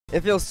It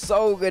feels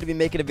so good to be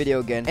making a video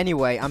again.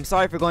 Anyway, I'm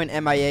sorry for going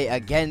MIA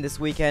again this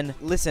weekend.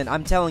 Listen,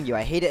 I'm telling you,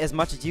 I hate it as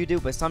much as you do,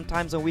 but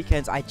sometimes on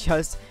weekends, I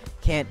just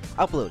can't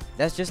upload.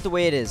 That's just the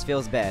way it is.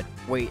 Feels bad.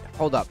 Wait,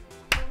 hold up.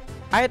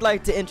 I'd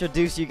like to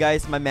introduce you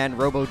guys to my man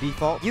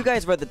ROBODEFAULT. You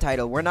guys read the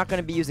title. We're not going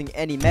to be using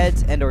any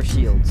meds and or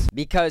shields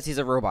because he's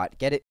a robot.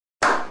 Get it?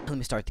 Let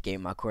me start the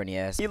game, my corny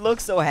ass. He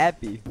looks so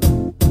happy.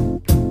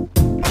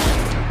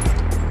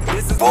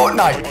 This is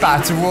Fortnite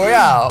Battle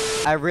Royale.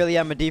 I really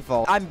am a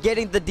default. I'm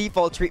getting the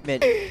default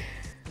treatment.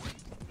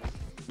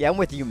 Yeah, I'm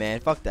with you,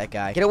 man. Fuck that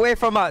guy. Get away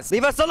from us.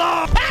 Leave us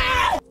alone.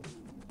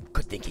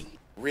 Good thinking.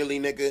 Really,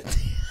 nigga?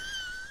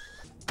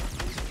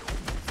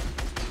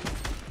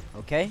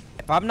 Okay.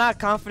 If I'm not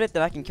confident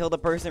that I can kill the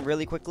person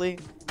really quickly,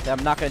 then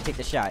I'm not gonna take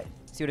the shot.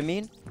 See what I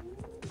mean?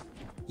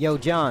 Yo,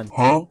 John.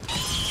 Huh?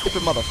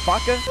 Stupid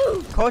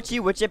motherfucker. Caught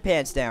you with your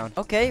pants down.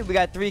 Okay, we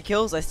got 3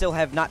 kills. I still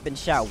have not been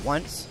shot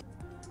once.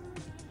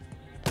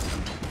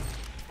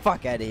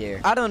 Fuck out of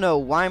here. I don't know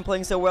why I'm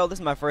playing so well. This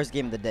is my first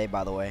game of the day,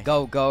 by the way.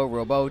 Go, go,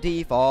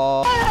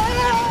 ROBODEFAULT.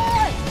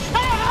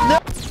 No.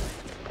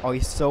 Oh,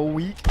 he's so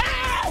weak.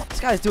 This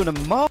guy's doing a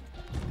mo.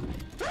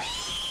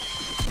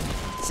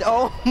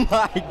 Oh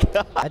my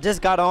god. I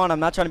just got on. I'm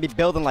not trying to be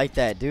building like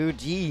that, dude.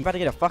 Gee. I'm about to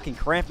get a fucking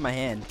cramp in my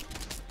hand.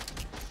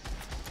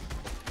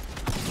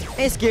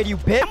 I ain't scared, you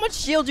bitch. How much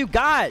shield you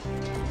got?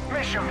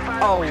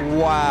 Oh,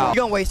 wow. You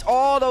gonna waste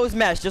all those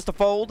mats just to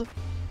fold?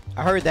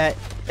 I heard that.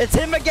 It's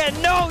him again.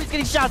 No, he's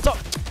getting shots up.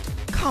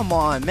 Come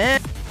on,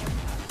 man.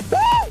 Woo!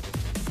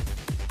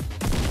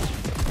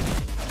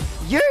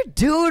 You're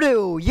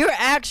doo-doo. You're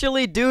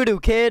actually doo-doo,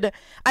 kid.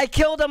 I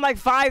killed him like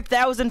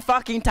 5,000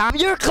 fucking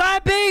times. You're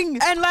clapping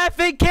and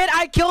laughing, kid.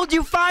 I killed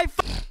you 5.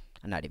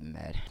 I'm not even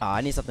mad. Oh,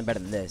 I need something better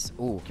than this.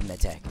 Ooh, give me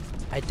that attack.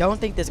 I don't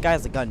think this guy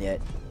has a gun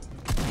yet.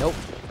 Nope.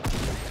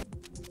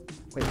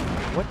 Wait,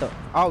 what the?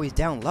 Oh, he's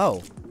down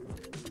low.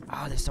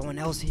 Oh, there's someone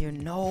else here.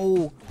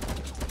 No.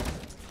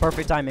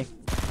 Perfect timing.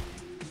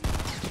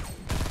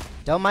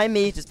 Don't mind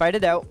me. Just fight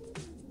it out.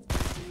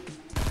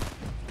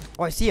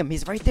 Oh, I see him.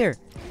 He's right there.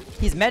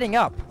 He's medding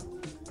up.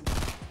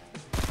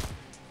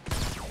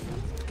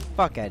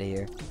 Fuck out of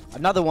here.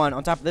 Another one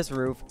on top of this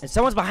roof. And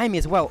someone's behind me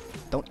as well.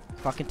 Don't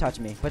fucking touch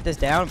me. Put this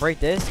down. Break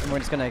this. And we're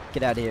just gonna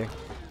get out of here.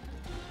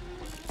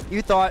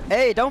 You thought,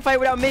 hey, don't fight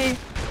without me.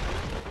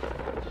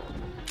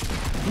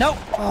 No.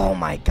 Oh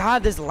my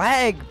god, this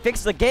lag.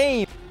 Fix the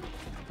game.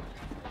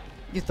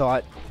 You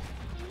thought.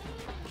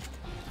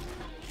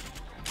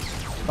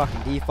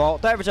 Fucking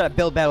default. Don't ever try to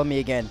build battle me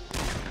again.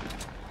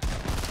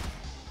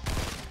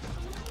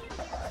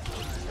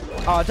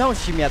 Oh, don't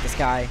shoot me at the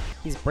sky.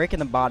 He's breaking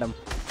the bottom.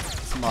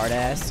 Smart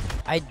ass.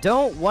 I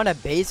don't want a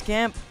base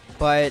camp,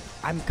 but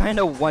I'm kind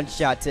of one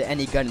shot to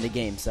any gun in the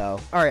game, so.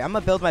 Alright, I'm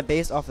gonna build my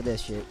base off of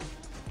this shit.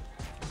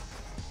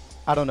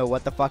 I don't know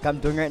what the fuck I'm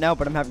doing right now,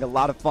 but I'm having a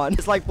lot of fun.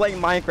 It's like playing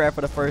Minecraft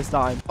for the first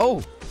time.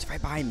 Oh, it's right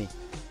behind me.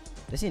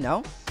 Does he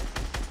know?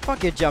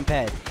 Fuck your jump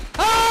head.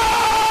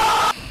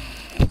 Ah!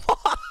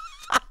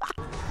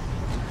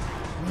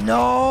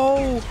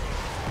 No!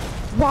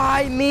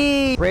 Why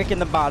me? Breaking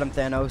the bottom,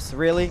 Thanos.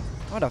 Really?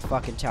 What a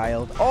fucking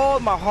child. All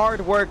my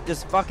hard work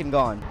just fucking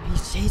gone.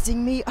 He's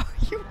chasing me? Are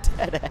you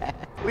dead ass?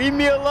 Leave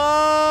me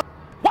alone!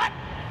 What?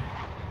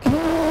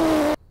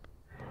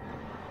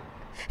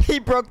 He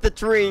broke the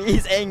tree.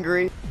 He's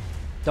angry.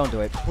 Don't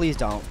do it. Please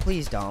don't.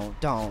 Please don't.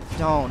 Don't.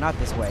 Not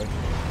this way.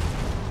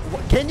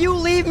 What? Can you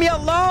leave me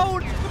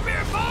alone? Come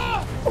here,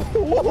 Bob!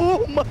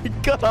 Oh my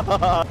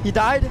god. He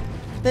died?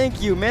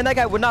 Thank you, man. That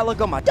guy would not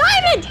look on my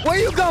diamond! Where are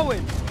you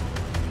going?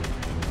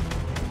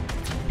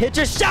 Hit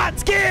your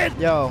shots, kid!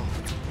 Yo.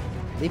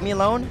 Leave me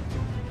alone.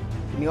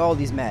 Give me all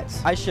these mats.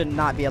 I should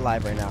not be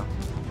alive right now.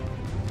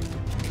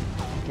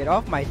 Get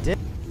off my dick.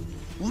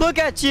 Look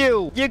at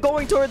you! You're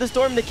going toward the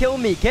storm to kill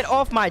me. Get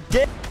off my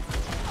dick.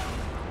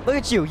 Look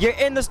at you. You're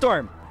in the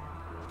storm.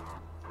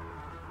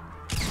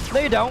 No,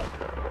 you don't.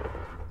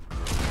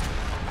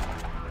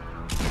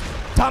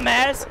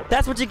 Dumbass.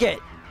 That's what you get.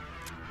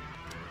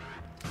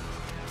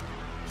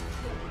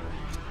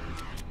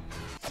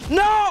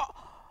 No!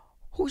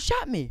 Who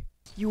shot me?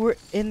 You were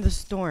in the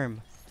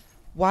storm.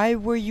 Why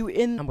were you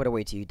in? I'm gonna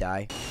wait till you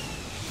die.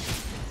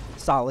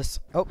 Solace.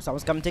 Oh,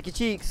 someone's coming to take your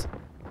cheeks.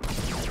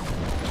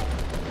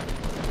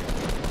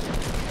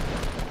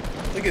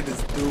 Look at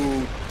this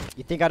dude.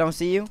 You think I don't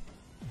see you?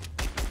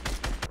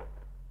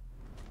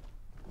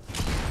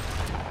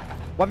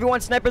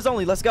 1v1 snipers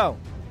only. Let's go.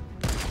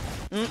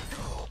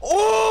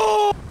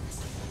 Oh!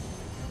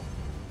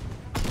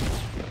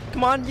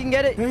 Come on, you can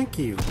get it. Thank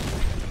you.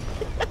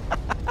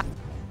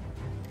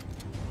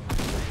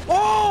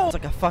 Oh! It's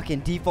like a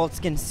fucking default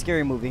skin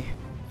scary movie.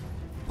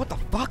 What the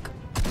fuck?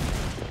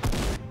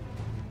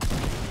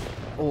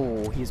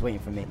 Oh, he's waiting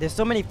for me. There's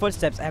so many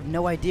footsteps. I have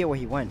no idea where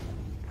he went.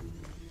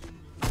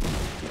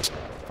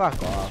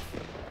 Fuck off.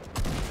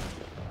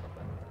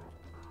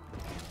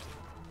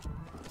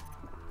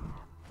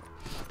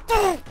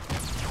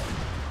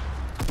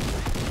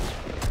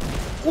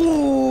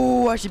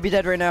 Ooh, I should be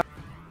dead right now.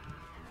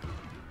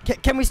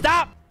 Can we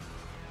stop?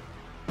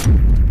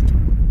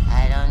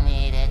 I don't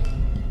need it.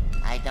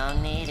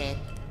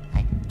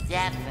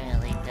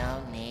 definitely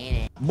don't need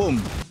it. Boom.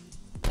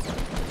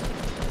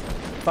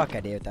 Fuck, I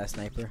did with that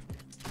sniper.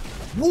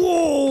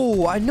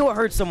 Whoa! I knew I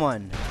heard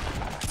someone.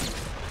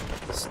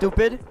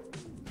 Stupid.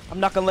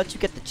 I'm not gonna let you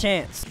get the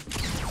chance.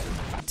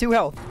 2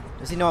 health.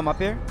 Does he know I'm up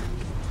here?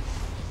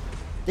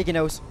 Think he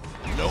knows.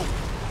 Nope.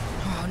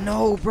 Oh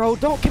no, bro!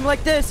 Don't kill me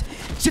like this.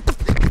 Shit the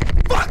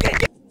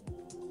fucking.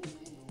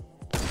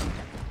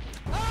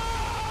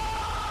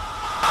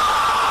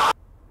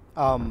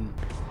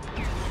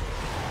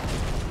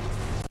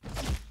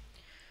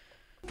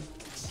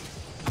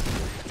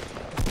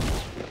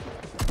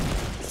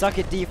 Suck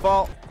it,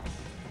 default.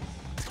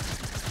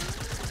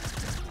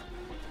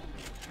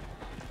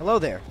 Hello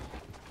there.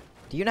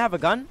 Do you not have a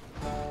gun?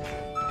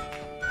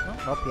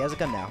 Oh, nope, he has a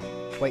gun now.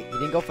 Wait, he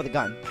didn't go for the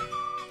gun.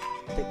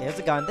 There's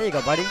a gun. There you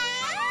go, buddy.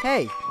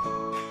 Hey.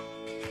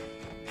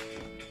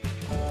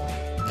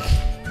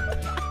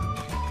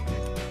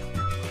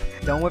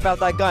 Don't whip out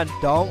that gun.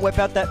 Don't whip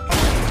out that.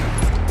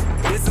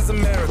 This is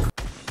America.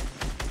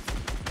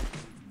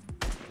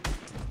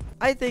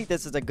 I think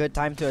this is a good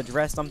time to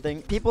address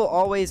something. People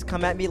always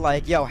come at me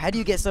like, yo, how do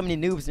you get so many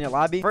noobs in your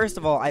lobby? First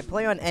of all, I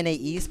play on NA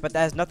East, but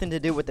that has nothing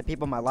to do with the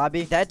people in my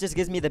lobby. That just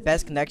gives me the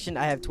best connection.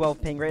 I have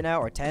 12 ping right now,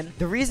 or 10.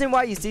 The reason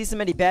why you see so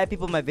many bad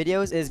people in my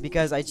videos is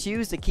because I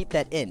choose to keep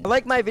that in. I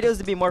like my videos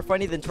to be more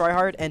funny than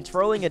tryhard, and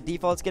trolling a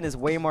default skin is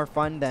way more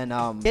fun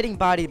than getting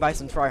bodied by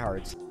some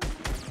tryhards.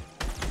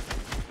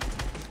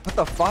 What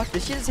the fuck?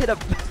 Did she just hit a...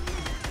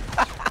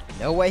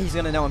 No way he's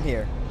gonna know I'm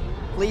here.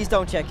 Please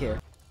don't check here.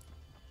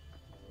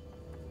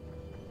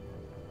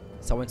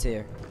 Someone's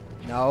here.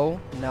 No,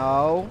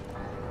 no.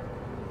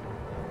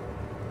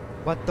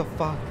 What the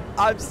fuck?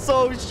 I'm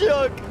so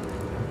shook.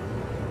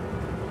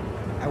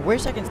 I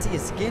wish I can see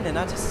his skin and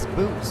not just his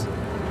boots.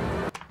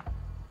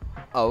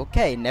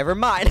 Okay, never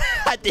mind.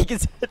 I think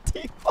it's a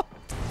default.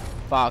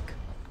 Fuck.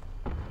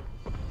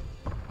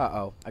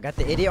 Uh-oh. I got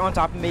the idiot on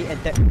top of me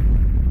and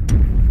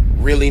then...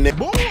 Really, nigga?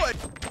 Boy!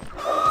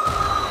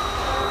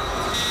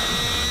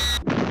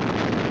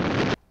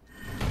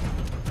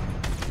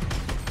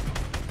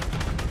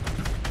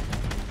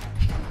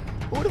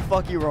 Who the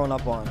fuck you rolling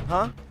up on,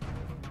 huh?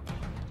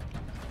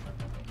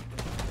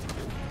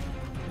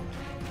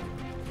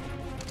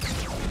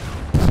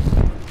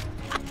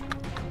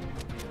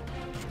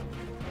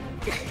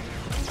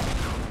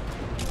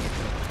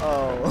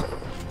 Oh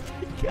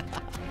my God.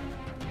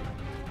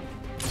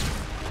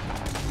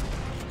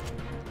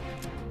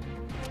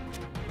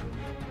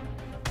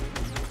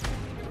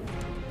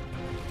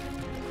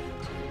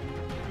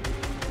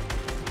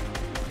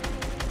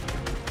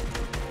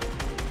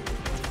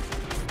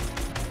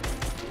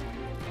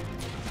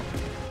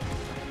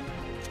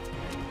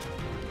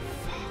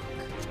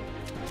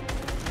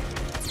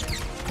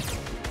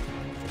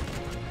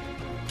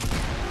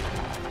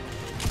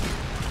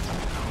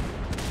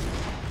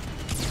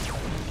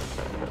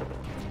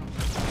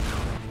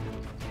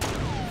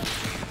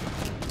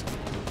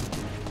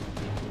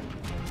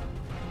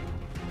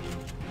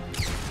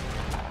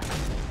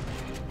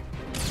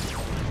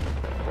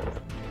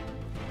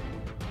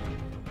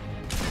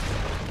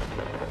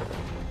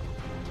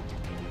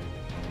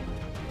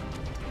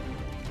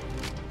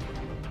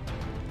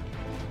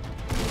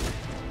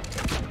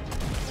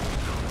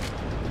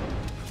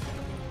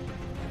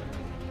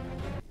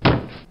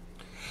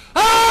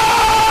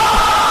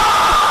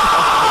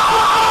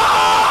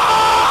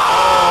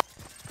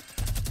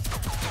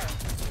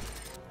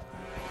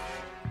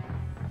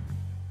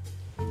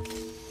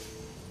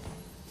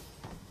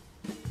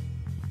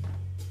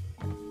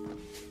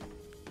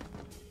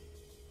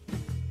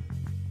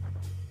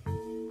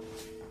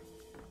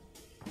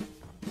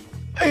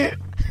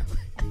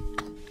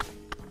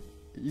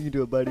 You can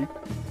do it, buddy.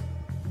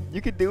 You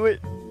can do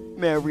it.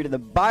 Man, reading the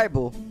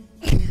Bible.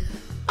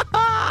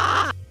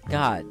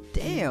 God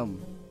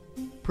damn.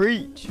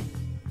 Preach.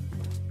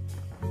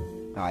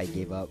 Oh, I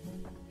gave up.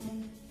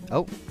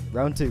 Oh,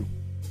 round 2.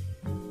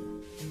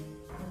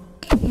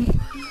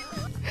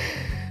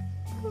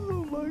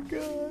 Oh my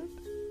God.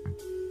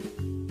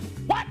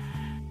 What?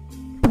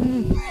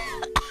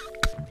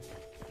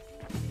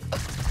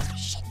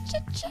 Shit,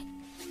 shit, shit.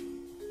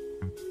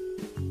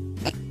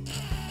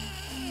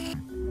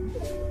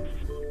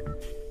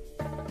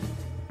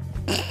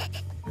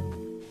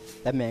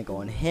 That man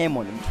going ham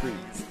on them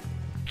trees.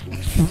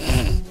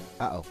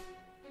 Uh-oh.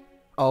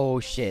 Oh,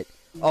 shit.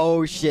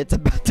 Oh, shit. It's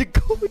about to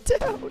go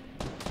down.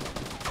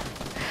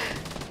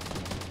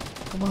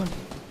 Come on.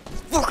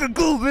 Let's fucking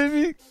go,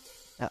 baby.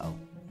 Uh-oh.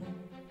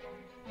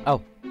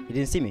 Oh, he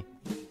didn't see me.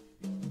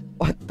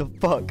 What the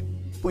fuck?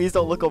 Please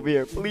don't look over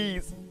here.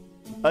 Please.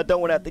 I don't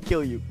want to have to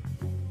kill you.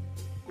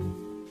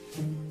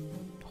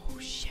 Oh,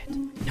 shit.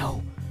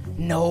 No.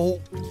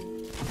 No.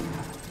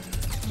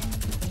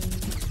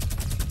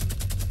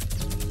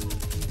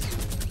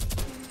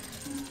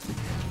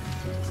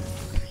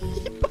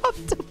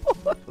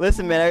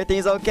 Listen, man,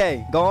 everything's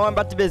okay. Go on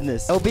about the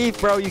business. No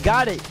beef, bro. You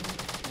got it.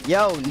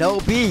 Yo,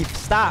 no beef.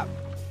 Stop.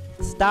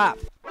 Stop.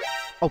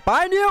 Oh,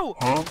 find you.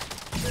 Huh?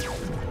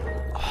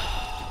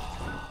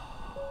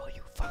 Oh,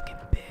 you fucking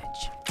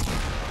bitch.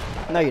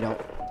 No, you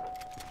don't.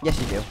 Yes,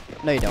 you do.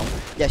 No, you don't.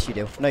 Yes, you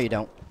do. No, you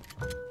don't.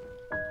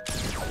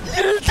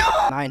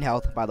 9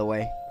 health, by the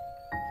way.